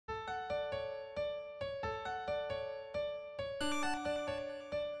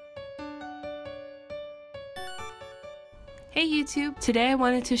Hey YouTube! Today I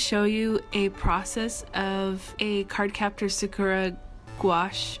wanted to show you a process of a Cardcaptor Sakura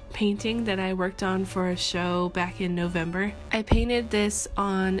gouache painting that I worked on for a show back in November. I painted this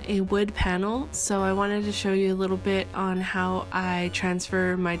on a wood panel, so I wanted to show you a little bit on how I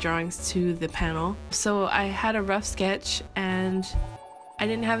transfer my drawings to the panel. So I had a rough sketch and I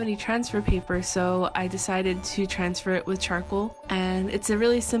didn't have any transfer paper, so I decided to transfer it with charcoal. And it's a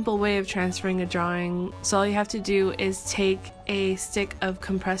really simple way of transferring a drawing. So all you have to do is take a stick of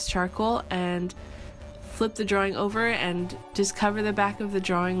compressed charcoal and flip the drawing over and just cover the back of the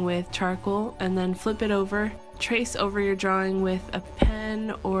drawing with charcoal, and then flip it over. Trace over your drawing with a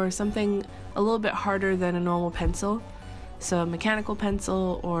pen or something a little bit harder than a normal pencil. So a mechanical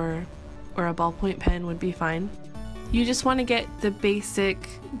pencil or a ballpoint pen would be fine. You just want to get the basic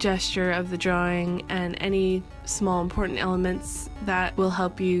gesture of the drawing and any small important elements that will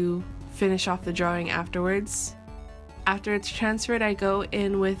help you finish off the drawing afterwards. After it's transferred, I go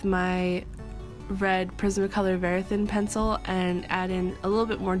in with my red Prismacolor Verithin pencil and add in a little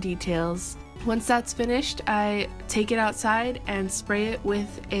bit more details. Once that's finished, I take it outside and spray it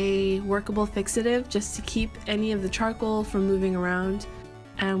with a workable fixative just to keep any of the charcoal from moving around.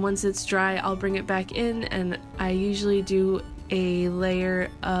 And once it's dry, I'll bring it back in, and I usually do a layer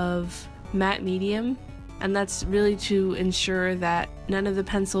of matte medium, and that's really to ensure that none of the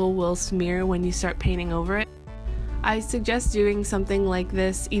pencil will smear when you start painting over it. I suggest doing something like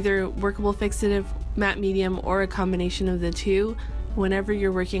this, either workable fixative, matte medium, or a combination of the two, whenever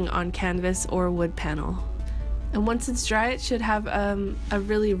you're working on canvas or wood panel. And once it's dry, it should have a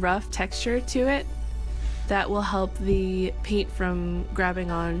really rough texture to it that will help the paint from grabbing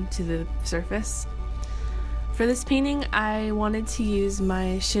on to the surface. For this painting, I wanted to use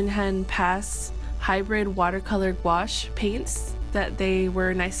my Shinhan Pass hybrid watercolor gouache paints that they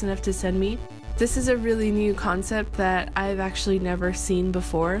were nice enough to send me. This is a really new concept that I've actually never seen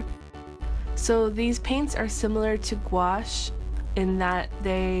before. So these paints are similar to gouache in that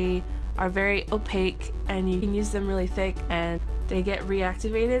they are very opaque and you can use them really thick, and they get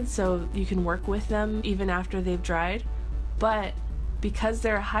reactivated so you can work with them even after they've dried. But because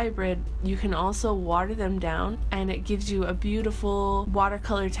they're a hybrid, you can also water them down, and it gives you a beautiful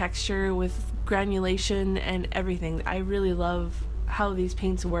watercolor texture with granulation and everything. I really love how these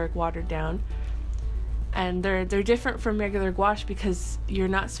paints work watered down. And they're different from regular gouache because you're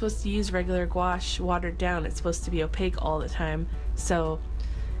not supposed to use regular gouache watered down. It's supposed to be opaque all the time. So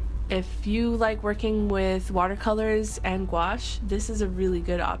if you like working with watercolors and gouache, this is a really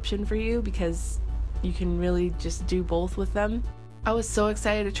good option for you because you can really just do both with them. I was so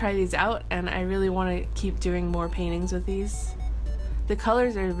excited to try these out, and I really want to keep doing more paintings with these. The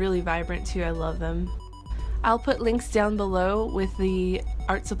colors are really vibrant too, I love them. I'll put links down below with the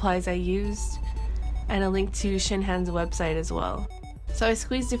art supplies I used and a link to Shinhan's website as well. So I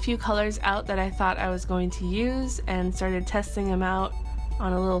squeezed a few colors out that I thought I was going to use and started testing them out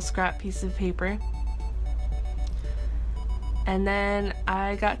on a little scrap piece of paper. And then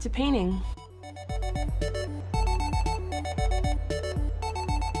I got to painting.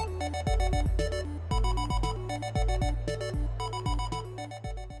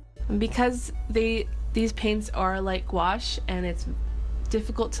 Because these paints are like gouache and it's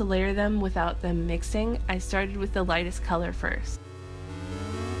difficult to layer them without them mixing, I started with the lightest color first.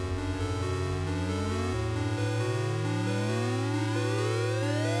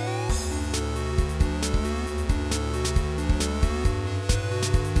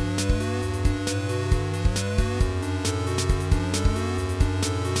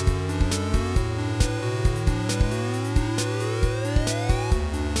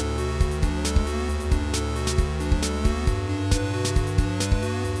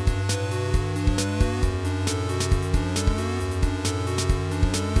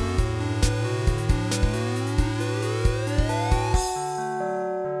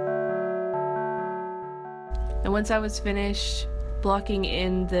 And once I was finished blocking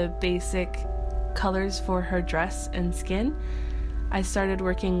in the basic colors for her dress and skin, I started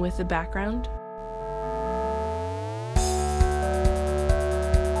working with the background.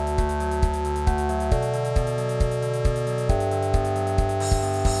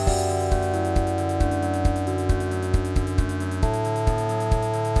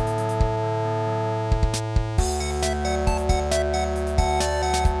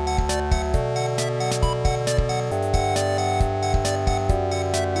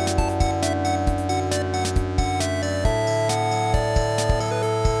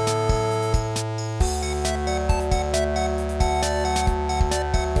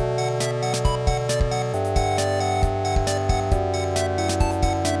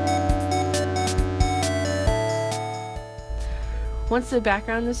 Once the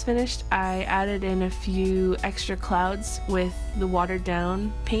background was finished, I added in a few extra clouds with the watered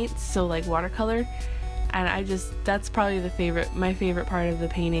down paints, so like watercolor, and that's probably my favorite part of the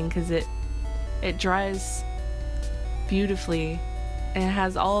painting, because it dries beautifully and it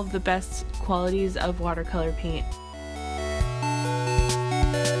has all of the best qualities of watercolor paint.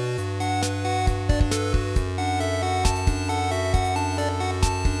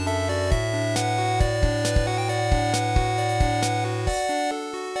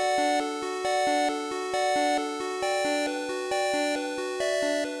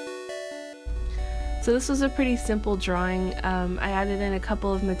 So this was a pretty simple drawing. I added in a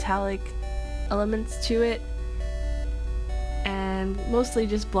couple of metallic elements to it and mostly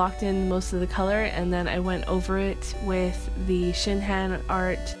just blocked in most of the color, and then I went over it with the Shinhan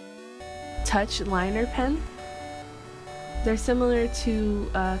Art TOUCH liner pen. They're similar to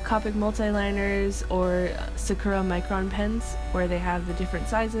Copic multiliners or Sakura micron pens, where they have the different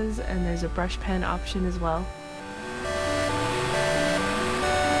sizes and there's a brush pen option as well.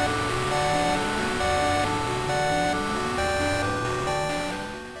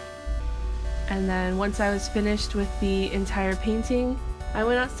 And then once I was finished with the entire painting, I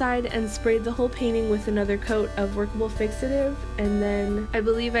went outside and sprayed the whole painting with another coat of workable fixative, and then I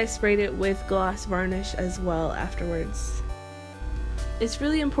believe I sprayed it with gloss varnish as well afterwards. It's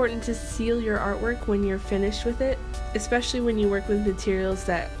really important to seal your artwork when you're finished with it, especially when you work with materials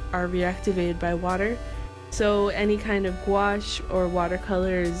that are reactivated by water. So any kind of gouache or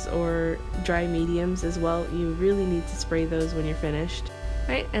watercolors or dry mediums as well, you really need to spray those when you're finished.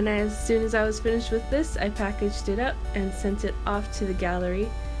 Right, and as soon as I was finished with this, I packaged it up and sent it off to the gallery.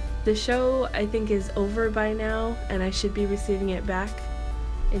 The show, I think, is over by now, and I should be receiving it back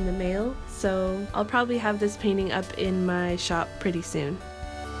in the mail, so I'll probably have this painting up in my shop pretty soon.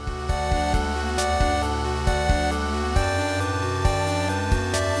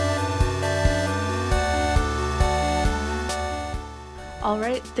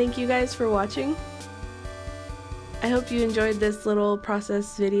 Alright, thank you guys for watching. I hope you enjoyed this little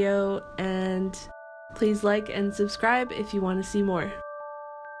process video, and please like and subscribe if you want to see more.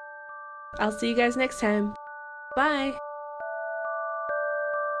 I'll see you guys next time. Bye!